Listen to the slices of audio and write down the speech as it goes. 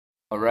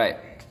All right,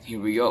 here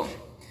we go.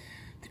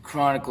 The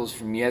Chronicles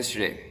from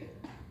yesterday.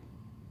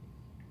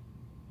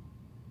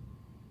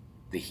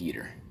 The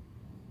heater.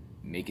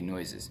 Making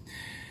noises.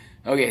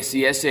 Okay, so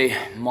yesterday,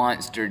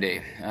 monster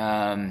day.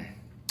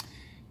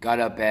 Got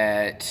up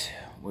at,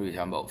 what are we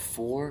talking about,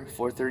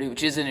 4:30,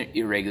 which isn't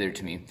irregular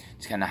to me.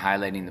 Just kind of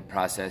highlighting the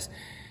process.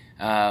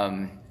 Out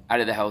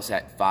of the house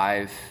at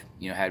 5,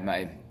 had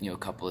my,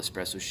 couple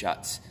espresso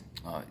shots.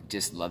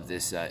 Just love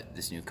this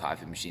this new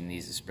coffee machine.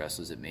 These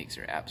espressos it makes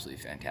are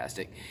absolutely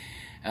fantastic.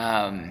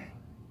 Then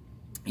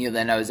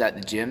I was at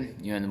the gym,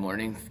 in the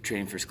morning,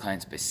 training first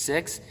clients by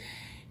 6.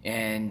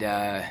 And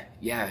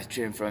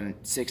training from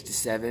 6 to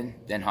 7,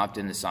 then hopped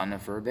in the sauna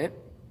for a bit.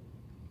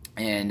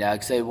 And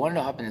because I wanted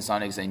to hop in the sauna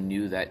because I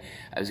knew that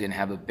I was going to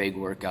have a big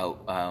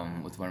workout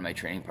with one of my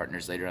training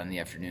partners later on in the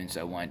afternoon,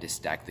 so I wanted to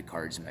stack the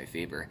cards in my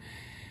favor.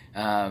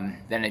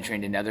 Then I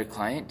trained another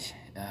client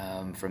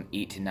from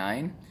 8 to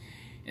 9.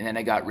 And then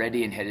I got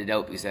ready and headed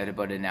out because I had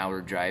about an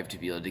hour drive to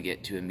be able to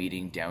get to a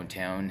meeting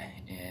downtown.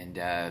 And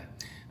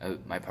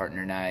my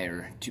partner and I,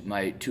 or two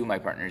of my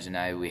partners and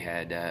I, we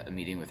had a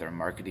meeting with our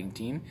marketing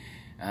team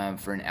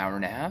for an hour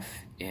and a half.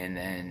 And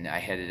then I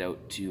headed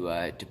out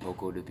to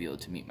Poco to be able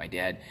to meet my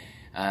dad.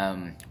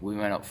 We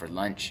went out for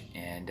lunch,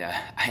 and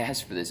I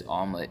asked for this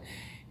omelet.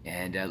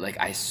 And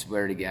I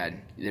swear to God,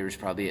 there was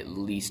probably at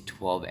least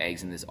 12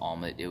 eggs in this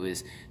omelet. It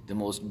was the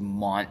most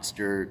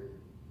monster,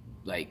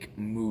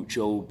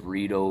 mucho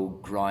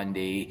burrito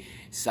grande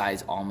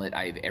size omelet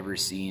I've ever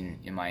seen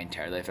in my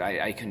entire life.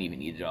 I couldn't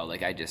even eat it all.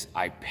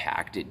 I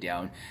packed it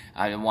down.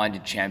 I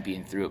wanted to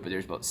champion through it, but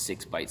there's about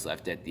 6 bites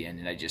left at the end,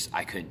 and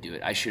I couldn't do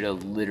it. I should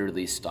have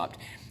literally stopped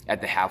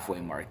at the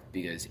halfway mark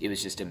because it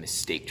was just a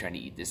mistake trying to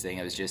eat this thing.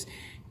 I was just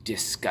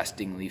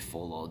disgustingly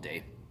full all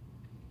day.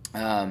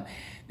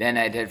 Then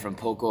I'd head from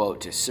Poco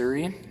out to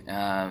Surrey,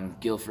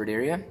 Guildford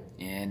area,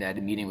 and I had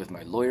a meeting with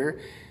my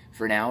lawyer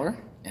for an hour.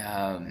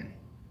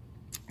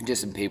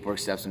 Just some paperwork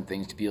stuff, some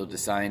things to be able to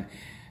sign.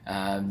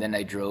 Then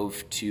I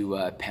drove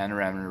to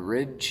Panorama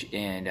Ridge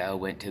and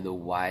went to the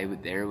Y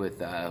there with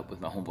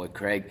my homeboy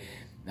Craig,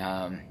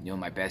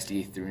 my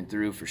bestie through and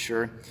through for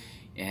sure.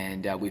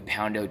 And we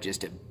pound out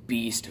just a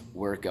beast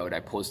workout. I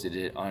posted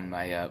it on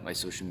my my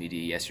social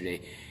media yesterday,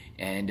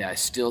 and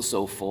still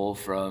so full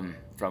from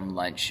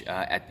lunch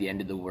at the end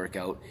of the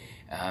workout.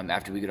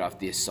 After we got off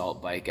the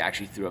assault bike, I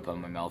actually threw up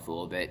on my mouth a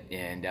little bit.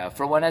 And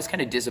for one, I was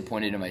kind of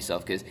disappointed in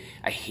myself because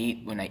I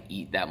hate when I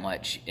eat that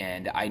much.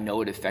 And I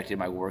know it affected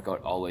my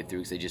workout all the way through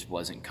because I just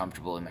wasn't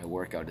comfortable in my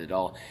workout at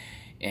all.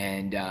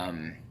 And,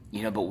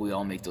 but we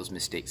all make those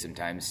mistakes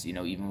sometimes,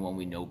 even when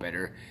we know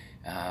better.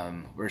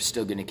 We're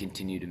still going to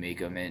continue to make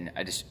them. And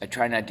I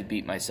try not to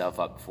beat myself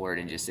up for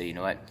it and just say, you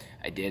know what,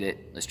 I did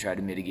it. Let's try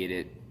to mitigate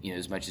it,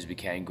 as much as we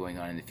can going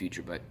on in the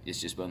future. But it's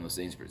just one of those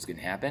things where it's going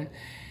to happen.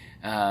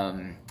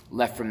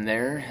 Left from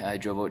there, I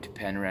drove out to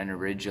Panorama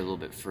Ridge a little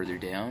bit further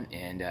down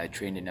and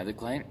trained another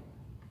client.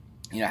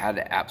 I had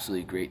an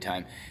absolutely great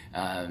time.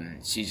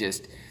 She's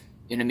just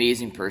an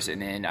amazing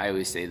person, and I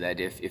always say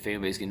that if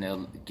anybody's going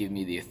to give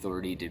me the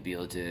authority to be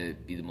able to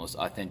be the most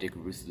authentic,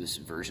 ruthless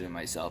version of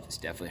myself, it's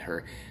definitely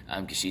her,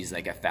 because she's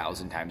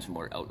 1,000 times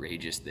more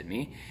outrageous than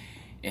me.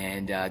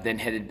 And then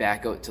headed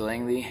back out to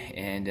Langley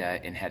and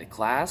had a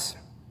class.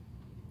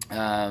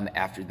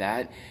 After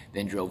that,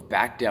 then drove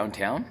back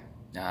downtown.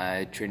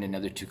 Trained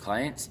another 2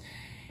 clients,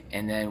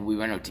 and then we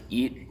went out to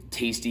eat.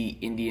 Tasty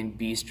Indian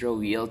Bistro,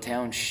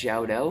 Yaletown,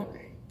 shout out.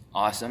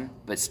 Awesome,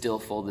 but still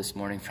full this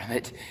morning from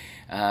it.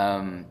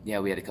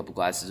 We had a couple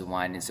glasses of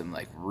wine and some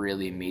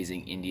really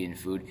amazing Indian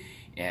food.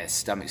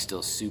 Stomach's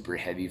still super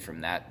heavy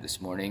from that this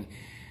morning.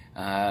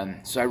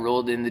 So I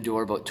rolled in the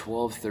door about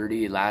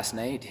 12:30 last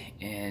night,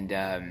 and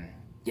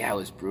it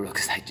was brutal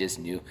because I just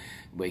knew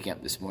waking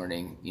up this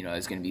morning, I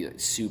was going to be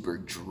super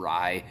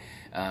dry,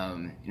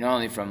 not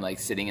only from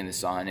sitting in the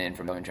sauna and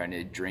from trying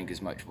to drink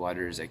as much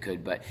water as I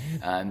could, but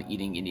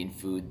eating Indian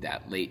food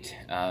that late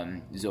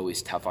is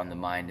always tough on the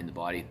mind and the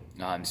body,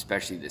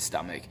 especially the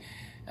stomach.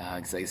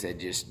 Because like I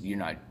said, you're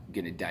not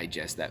going to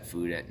digest that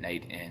food at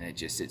night, and it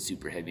just sits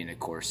super heavy, and of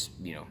course,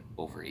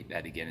 overeat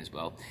that again as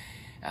well.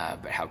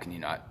 But how can you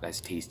not? That's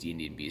Tasty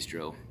Indian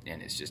Bistro,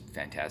 and it's just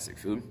fantastic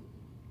food.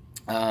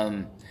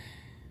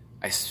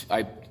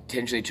 I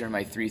intentionally turned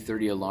my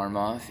 3:30 alarm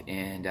off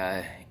and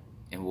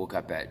woke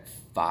up at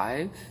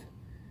 5,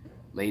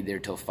 laid there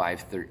till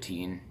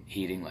 5:13,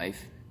 hating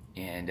life,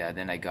 and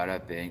then I got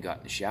up and got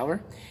in the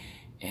shower,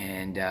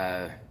 and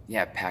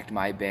packed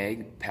my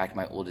bag, packed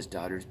my oldest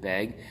daughter's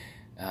bag,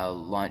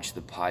 launched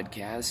the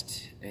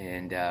podcast,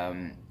 and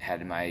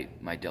had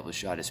my double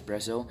shot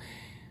espresso,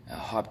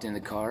 hopped in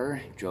the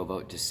car, drove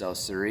out to South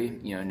Surrey.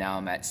 Now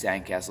I'm at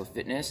Sandcastle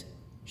Fitness.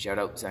 Shout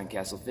out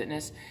Sandcastle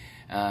Fitness.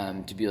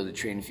 To be able to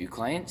train a few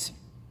clients,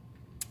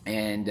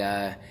 and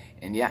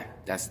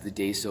that's the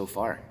day so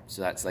far.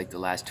 So that's the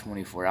last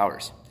 24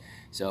 hours.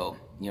 So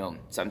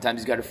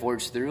sometimes you got to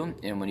forge through,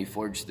 and when you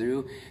forge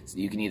through,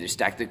 you can either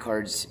stack the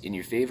cards in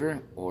your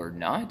favor or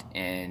not.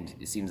 And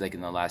it seems like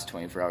in the last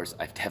 24 hours,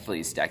 I've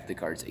definitely stacked the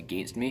cards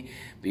against me.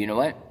 But you know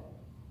what?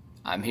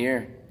 I'm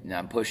here and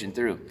I'm pushing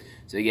through.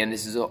 So again,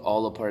 this is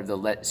all a part of the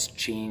Let's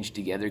Change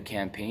Together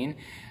campaign,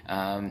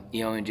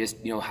 you know, and just,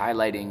 you know,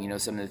 highlighting, you know,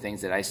 some of the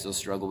things that I still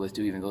struggle with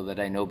too, even though that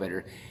I know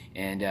better.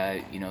 And,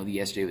 you know,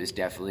 yesterday was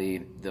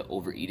definitely the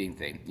overeating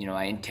thing. You know,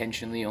 I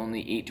intentionally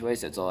only ate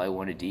twice. That's all I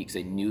wanted to eat because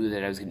I knew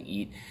that I was going to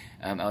eat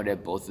out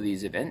at both of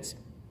these events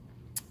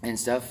and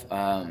stuff,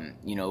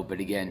 you know, but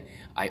again,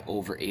 I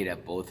overate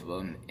at both of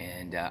them,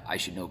 and I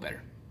should know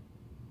better,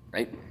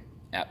 right?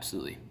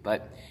 Absolutely.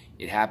 But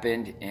it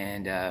happened,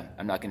 and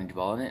I'm not going to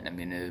dwell on it. I'm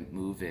going to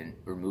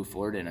move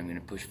forward, and I'm going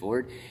to push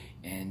forward.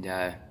 And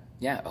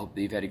yeah, I hope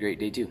that you've had a great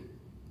day too.